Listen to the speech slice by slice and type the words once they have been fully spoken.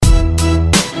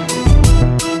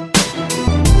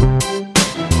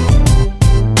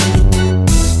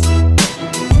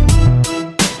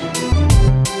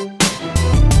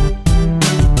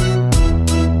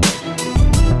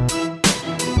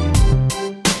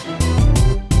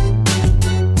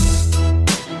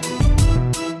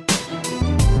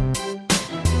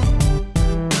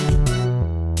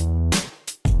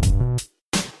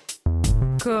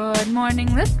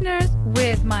morning, listeners,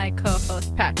 with my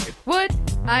co-host Patrick Wood.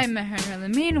 I'm Meher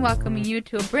Lamine, welcoming you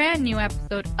to a brand new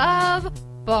episode of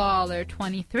Baller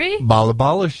 23. Balla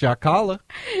Balla Shakala.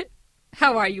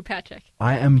 How are you, Patrick?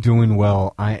 I am doing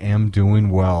well.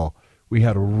 We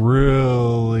had a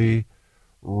really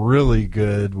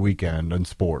good weekend in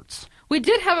sports. We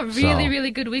did have a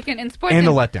really good weekend in sports. And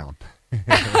a letdown.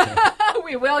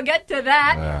 We will get to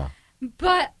that. Yeah.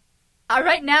 But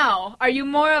right now, are you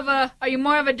more of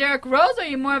a Derrick Rose or are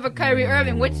you more of a Kyrie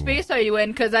Irving? Which space are you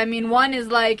in? Because I mean, one is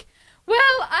like, well,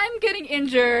 I'm getting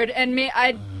injured, and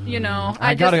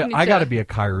I gotta be a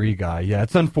Kyrie guy. Yeah,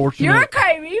 it's unfortunate. You're a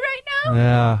Kyrie right now?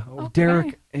 Yeah, okay.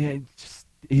 Derrick.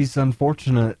 He's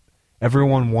unfortunate.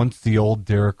 Everyone wants the old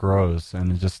Derrick Rose,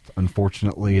 and just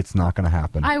unfortunately, it's not going to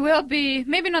happen. I will be,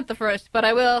 maybe not the first, but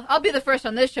I'll be the first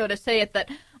on this show to say it, that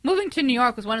moving to New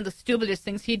York was one of the stupidest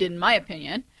things he did, in my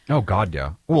opinion. Oh, God,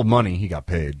 yeah. Well, money, he got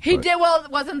paid. He did, well,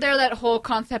 wasn't there that whole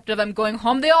concept of I'm going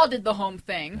home? They all did the home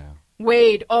thing. Yeah.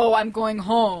 Wade, I'm going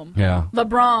home. Yeah.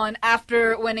 LeBron,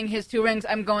 after winning his 2 rings,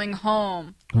 I'm going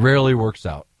home. Rarely works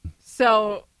out.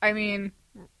 So, I mean,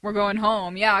 we're going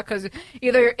home, yeah, because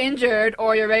either you're injured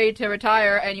or you're ready to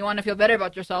retire and you want to feel better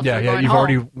about yourself. Yeah, so you've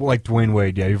already, like Dwayne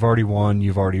Wade, you've already won,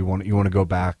 you want to go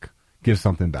back, give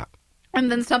something back.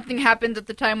 And then something happened at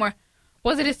the time where,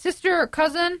 was it his sister or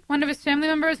cousin, one of his family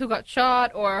members who got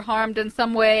shot or harmed in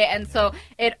some way, and so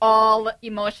it all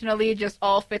emotionally just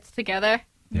all fits together.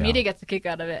 Yeah. Media gets a kick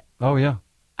out of it. Oh, yeah.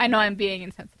 I know I'm being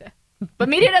insensitive, but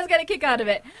media does get a kick out of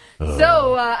it.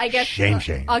 So I guess shame.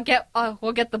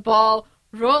 We'll get the ball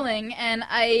rolling, and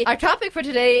our topic for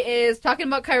today is talking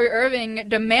about Kyrie Irving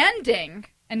demanding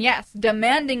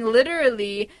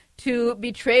literally to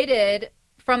be traded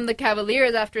from the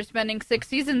Cavaliers after spending 6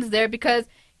 seasons there because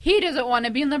he doesn't want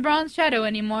to be in LeBron's shadow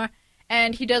anymore,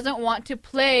 and he doesn't want to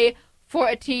play for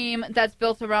a team that's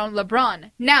built around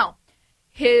LeBron. Now,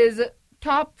 his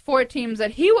top 4 teams that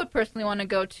he would personally want to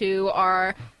go to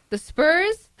are the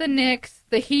Spurs, the Knicks,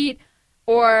 the Heat,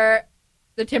 or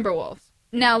the Timberwolves.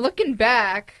 Now, looking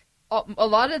back, a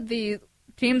lot of the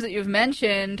teams that you've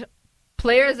mentioned,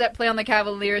 players that play on the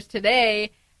Cavaliers today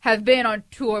have been on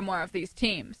 2 or more of these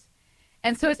teams.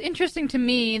 And so it's interesting to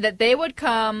me that they would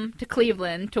come to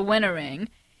Cleveland to win a ring.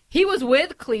 He was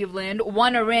with Cleveland,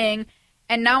 won a ring,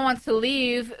 and now wants to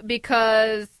leave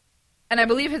because, and I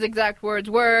believe his exact words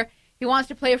were, he wants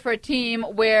to play for a team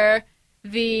where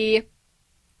the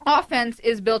offense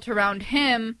is built around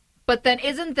him. But then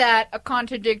isn't that a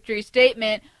contradictory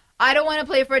statement? I don't want to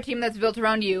play for a team that's built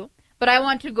around you, but I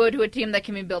want to go to a team that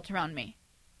can be built around me.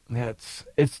 Yeah,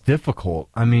 it's difficult.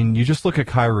 I mean, you just look at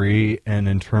Kyrie, and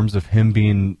in terms of him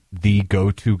being the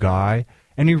go-to guy,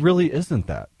 and he really isn't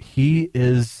that. He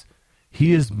is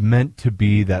meant to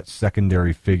be that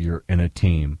secondary figure in a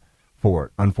team for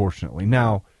it, unfortunately.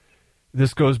 Now,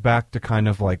 this goes back to kind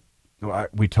of like, I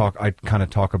kind of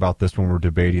talk about this when we're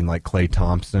debating like Klay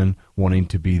Thompson wanting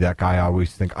to be that guy.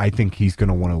 I think he's going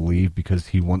to want to leave because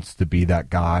he wants to be that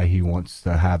guy. He wants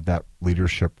to have that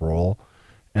leadership role.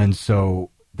 And so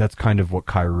that's kind of what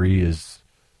Kyrie is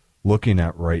looking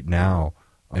at right now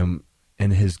in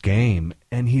his game.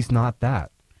 And he's not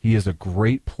that. He is a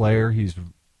great player. He's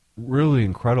really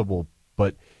incredible.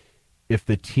 But if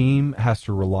the team has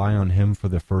to rely on him for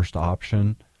the first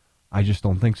option, I just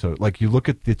don't think so. Like, you look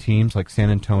at the teams like San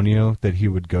Antonio that he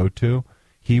would go to,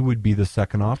 he would be the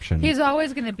second option. He's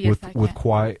always going to be a second. With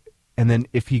Kawhi. And then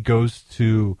if he goes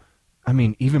to, I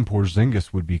mean, even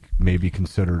Porzingis would be maybe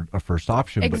considered a first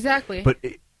option. Exactly. But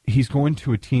he's going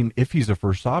to a team, if he's a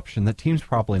first option, that team's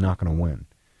probably not going to win.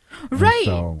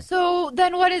 Right. So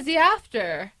then what is he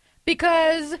after?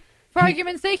 Because, for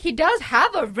argument's sake, he does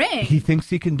have a ring. He thinks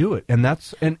he can do it. And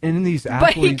that's, and in these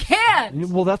athletes. But he can't.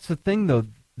 Well, that's the thing, though.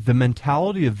 The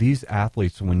mentality of these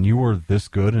athletes, when you are this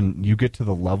good and you get to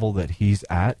the level that he's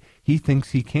at, he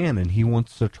thinks he can and he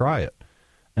wants to try it.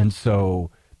 And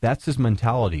so that's his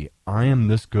mentality. I am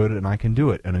this good and I can do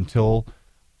it. And until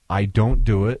I don't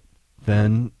do it,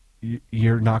 then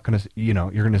you're not going to,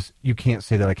 you can't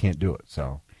say that I can't do it.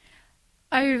 So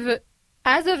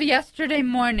as of yesterday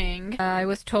morning, I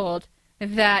was told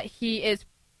that he is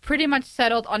pretty much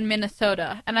settled on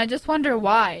Minnesota. And I just wonder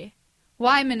why.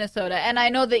 Why Minnesota? And I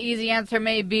know the easy answer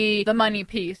may be the money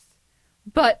piece,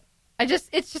 but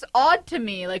it's just odd to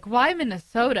me. Like, why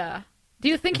Minnesota? Do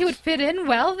you think he would fit in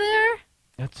well there?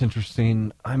 That's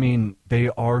interesting. I mean, they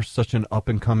are such an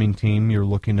up-and-coming team. You're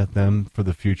looking at them for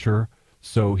the future.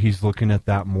 So he's looking at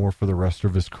that more for the rest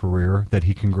of his career, that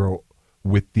he can grow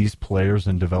with these players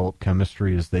and develop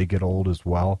chemistry as they get old as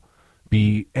well.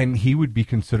 And he would be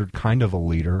considered kind of a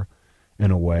leader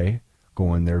in a way,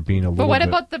 cynical and they're being a little But what bit...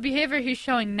 about the behavior he's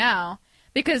showing now?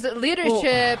 Because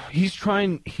leadership... Well, he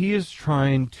is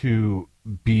trying to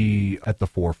be at the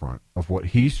forefront of what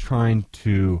he's trying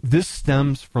to... This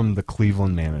stems from the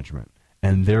Cleveland management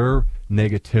and their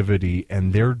negativity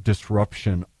and their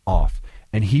disruption off.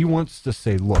 And he wants to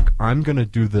say, look, I'm going to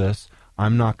do this.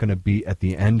 I'm not going to be at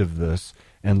the end of this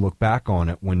and look back on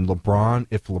it when if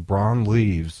LeBron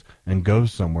leaves and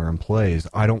goes somewhere and plays,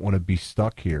 I don't want to be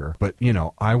stuck here. But,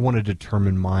 I want to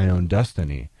determine my own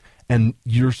destiny. And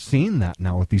you're seeing that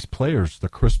now with these players, the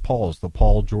Chris Pauls, the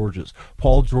Paul Georges.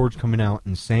 Paul George coming out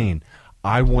and saying,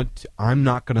 I'm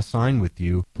not going to sign with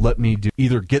you. Let me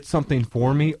either get something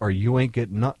for me or you ain't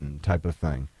getting nothing type of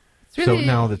thing. Really, so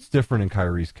now that's different in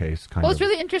Kyrie's case, kind of. Well, it's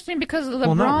really interesting because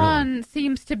LeBron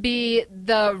seems to be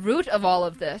the root of all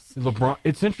of this.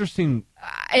 It's interesting.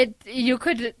 You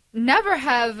could never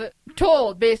have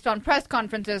told, based on press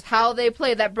conferences, how they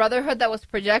play. That brotherhood that was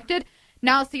projected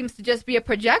now seems to just be a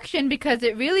projection because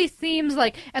it really seems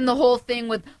like, and the whole thing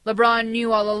with LeBron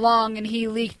knew all along and he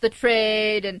leaked the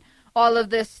trade and all of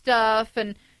this stuff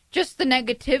and just the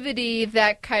negativity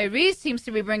that Kyrie seems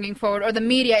to be bringing forward, or the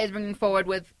media is bringing forward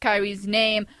with Kyrie's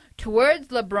name towards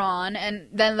LeBron, and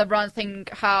then LeBron saying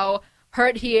how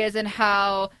hurt he is and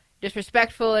how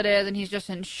disrespectful it is, and he's just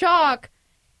in shock.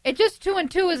 It just 2 and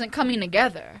 2 isn't coming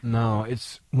together. No,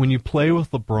 it's when you play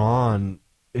with LeBron,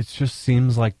 it just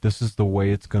seems like this is the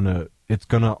way it's gonna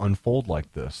unfold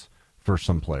like this for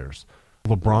some players.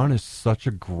 LeBron is such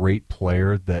a great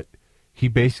player that he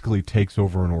basically takes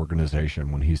over an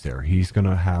organization when he's there. He's going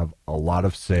to have a lot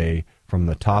of say from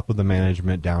the top of the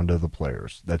management down to the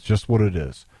players. That's just what it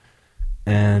is.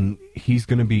 And he's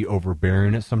going to be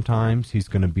overbearing at sometimes. He's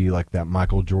going to be like that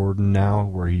Michael Jordan now,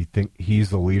 where he think he's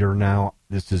the leader now.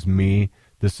 This is me.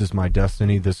 This is my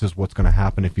destiny. This is what's going to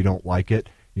happen. If you don't like it,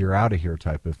 you're out of here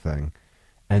type of thing.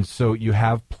 And so you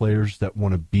have players that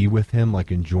want to be with him,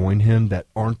 like and join him, that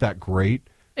aren't that great.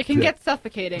 It can get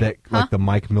suffocating. Like the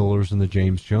Mike Millers and the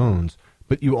James Jones.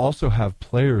 But you also have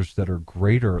players that are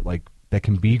greater, like that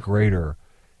can be greater.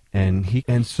 And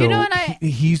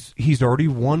he's already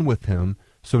won with him.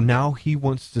 So now he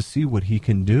wants to see what he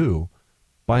can do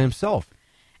by himself.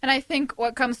 And I think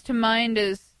what comes to mind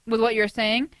is, with what you're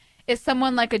saying, is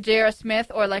someone like a J.R.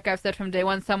 Smith, or like I've said from day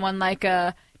one, someone like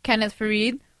a Kenneth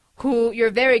Faried, who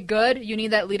you're very good, you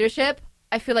need that leadership.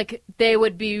 I feel like they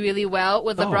would be really well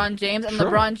with LeBron James, and sure.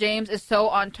 LeBron James is so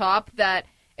on top that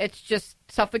it's just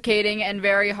suffocating and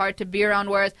very hard to be around,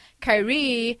 whereas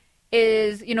Kyrie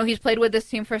is, he's played with this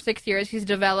team for 6 years, he's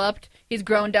developed, he's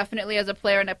grown definitely as a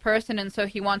player and a person, and so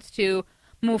he wants to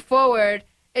move forward.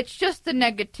 It's just the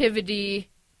negativity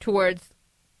towards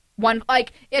one,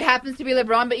 like, it happens to be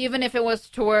LeBron, but even if it was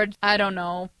towards, I don't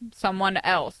know, someone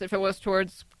else, if it was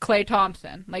towards Klay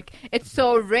Thompson, like, it's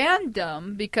so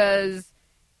random because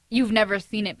you've never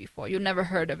seen it before. You've never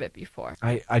heard of it before.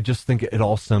 I just think it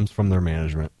all stems from their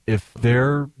management. If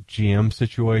their GM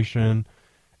situation,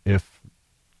 if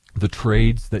the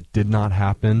trades that did not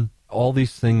happen, all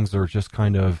these things are just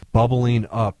kind of bubbling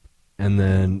up, and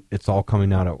then it's all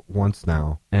coming out at once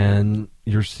now. And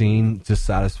you're seeing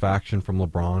dissatisfaction from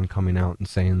LeBron coming out and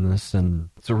saying this, and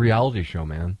it's a reality show,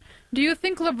 man. Do you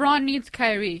think LeBron needs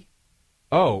Kyrie?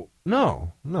 Oh,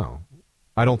 no.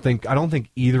 I don't think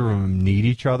either of them need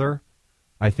each other.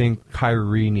 I think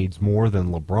Kyrie needs more than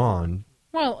LeBron.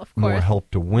 Well, of course. More help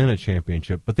to win a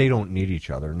championship, but they don't need each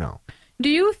other, no. Do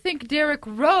you think Derrick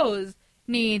Rose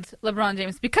needs LeBron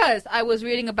James? Because I was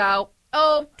reading about,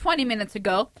 20 minutes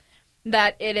ago,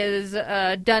 that it is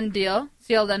a done deal,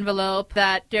 sealed envelope,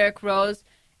 that Derrick Rose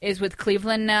is with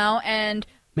Cleveland now, and...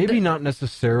 Maybe not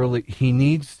necessarily. He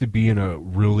needs to be in a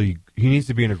great...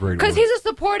 Because he's a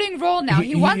supporting role now.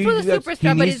 He once was a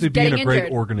superstar, but he's getting injured. He needs to be in a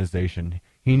great organization.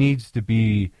 He needs to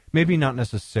be, maybe not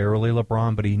necessarily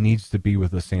LeBron, but he needs to be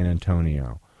with a San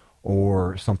Antonio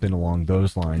or something along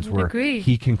those lines where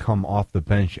he can come off the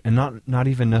bench and not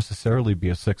even necessarily be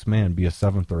a sixth man, be a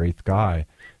seventh or eighth guy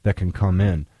that can come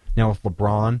in. Now with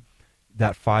LeBron,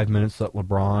 that 5 minutes that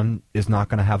LeBron is not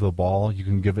going to have the ball, you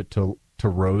can give it to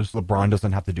Rose. LeBron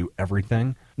doesn't have to do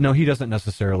everything. No, he doesn't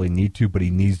necessarily need to, but he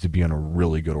needs to be in a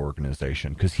really good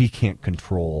organization because he can't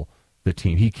control the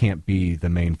team. He can't be the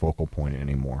main focal point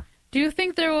anymore. Do you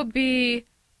think there will be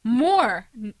more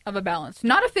of a balance?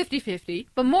 Not a 50-50,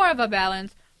 but more of a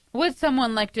balance with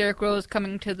someone like Derrick Rose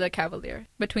coming to the Cavaliers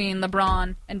between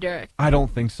LeBron and Derrick? I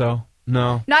don't think so.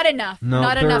 No. Not enough. No,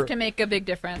 not enough to make a big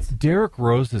difference. Derrick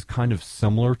Rose is kind of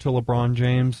similar to LeBron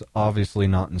James, obviously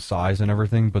not in size and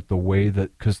everything, but the way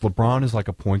that, because LeBron is like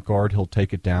a point guard, he'll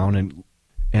take it down,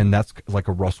 And that's like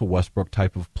a Russell Westbrook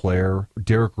type of player.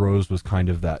 Derrick Rose was kind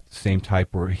of that same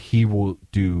type where he will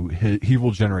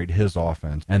generate his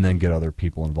offense and then get other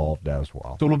people involved as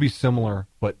well. So it'll be similar,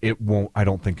 but I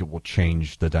don't think it will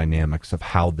change the dynamics of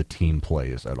how the team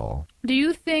plays at all. Do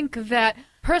you think that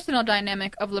personal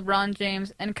dynamic of LeBron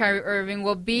James and Kyrie Irving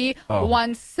will be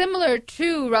one similar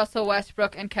to Russell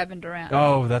Westbrook and Kevin Durant?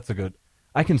 Oh,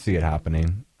 I can see it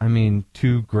happening. I mean,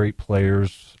 two great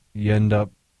players, you end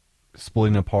up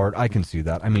splitting apart. I can see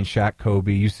that. I mean, Shaq,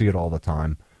 Kobe, you see it all the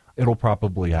time. It'll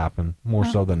probably happen, more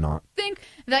so than not. I think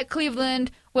that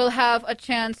Cleveland will have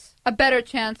a better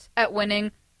chance at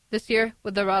winning this year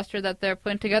with the roster that they're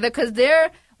putting together, because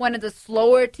they're one of the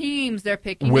slower teams. They're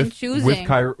picking and choosing.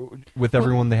 With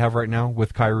everyone they have right now,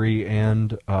 with Kyrie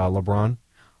and LeBron?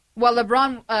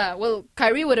 Well,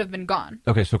 Kyrie would have been gone.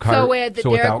 Okay, so Kyrie. So with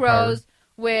Derrick Rose,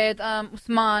 with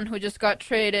Usman, who just got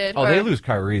traded. Oh, they lose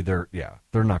Kyrie. They're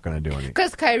not going to do anything.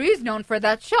 Because Kyrie's known for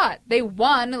that shot. They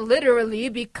won literally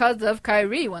because of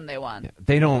Kyrie when they won.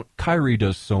 Yeah, Kyrie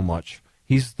does so much.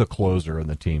 He's the closer in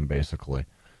the team, basically.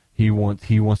 He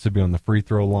wants to be on the free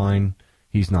throw line.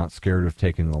 He's not scared of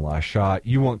taking the last shot.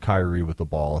 You want Kyrie with the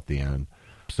ball at the end.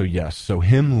 So yes,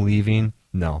 him leaving,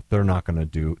 no, they're not going to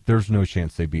do. There's no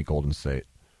chance they beat Golden State.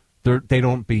 They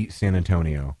don't beat San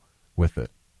Antonio with it.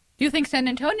 Do you think San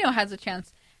Antonio has a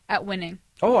chance at winning?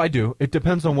 Oh, I do. It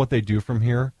depends on what they do from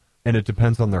here, and it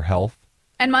depends on their health.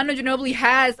 And Manu Ginobili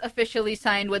has officially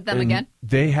signed with them again.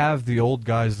 They have the old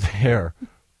guys there,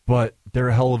 but they're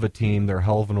a hell of a team. They're a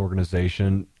hell of an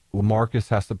organization. LaMarcus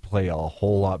has to play a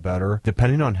whole lot better.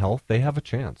 Depending on health, they have a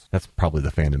chance. That's probably the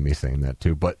fan in me saying that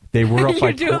too. But they were up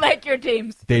you do like your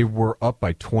teams. They were up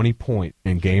by 20 points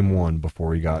in game 1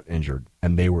 before he got injured,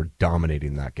 and they were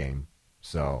dominating that game.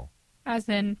 So, as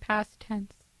in past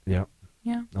tense. Yeah.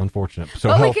 Yeah. Unfortunate.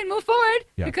 So we can move forward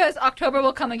because October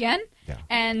will come again. Yeah.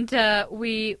 And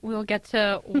we will get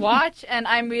to watch. And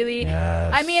I'm really,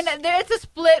 yes. I mean, there's a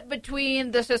split between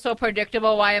this is so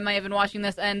predictable, why am I even watching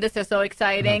this, and this is so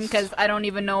exciting because I don't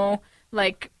even know,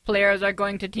 players are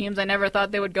going to teams I never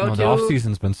thought they would go to. The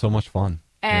off-season's been so much fun.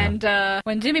 And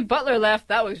when Jimmy Butler left,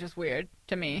 that was just weird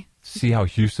to me. See how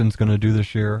Houston's going to do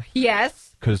this year?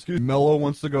 Yes. Because Melo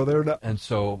wants to go there now. And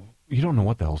so you don't know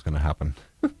what the hell's going to happen.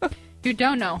 You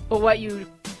don't know, but what you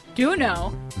do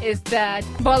know is that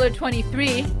Baller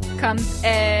 23 comes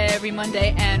every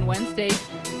Monday and Wednesday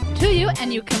to you,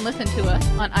 and you can listen to us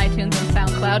on iTunes and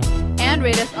SoundCloud, and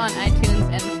rate us on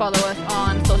iTunes, and follow us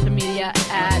on social media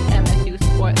at MSU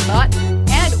Sport Thought.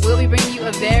 And we'll be bringing you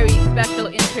a very special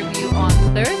interview on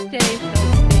Thursday, so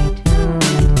stay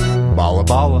tuned. Balla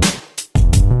Balla.